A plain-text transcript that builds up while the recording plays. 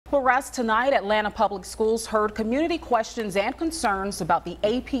Well, rest tonight, Atlanta Public Schools heard community questions and concerns about the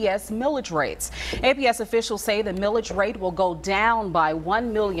APS millage rates. APS officials say the millage rate will go down by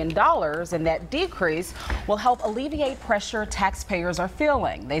 $1 million, and that decrease will help alleviate pressure taxpayers are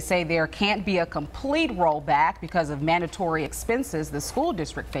feeling. They say there can't be a complete rollback because of mandatory expenses the school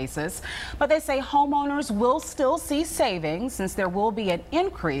district faces, but they say homeowners will still see savings since there will be an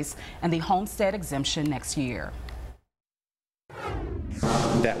increase in the homestead exemption next year.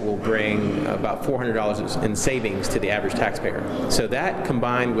 That will bring about $400 in savings to the average taxpayer. So that,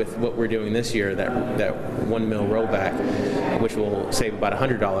 combined with what we're doing this year, that $1 million rollback, which will save about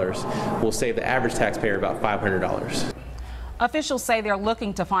 $100, will save the average taxpayer about $500. Officials say they're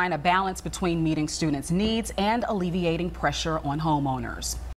looking to find a balance between meeting students' needs and alleviating pressure on homeowners.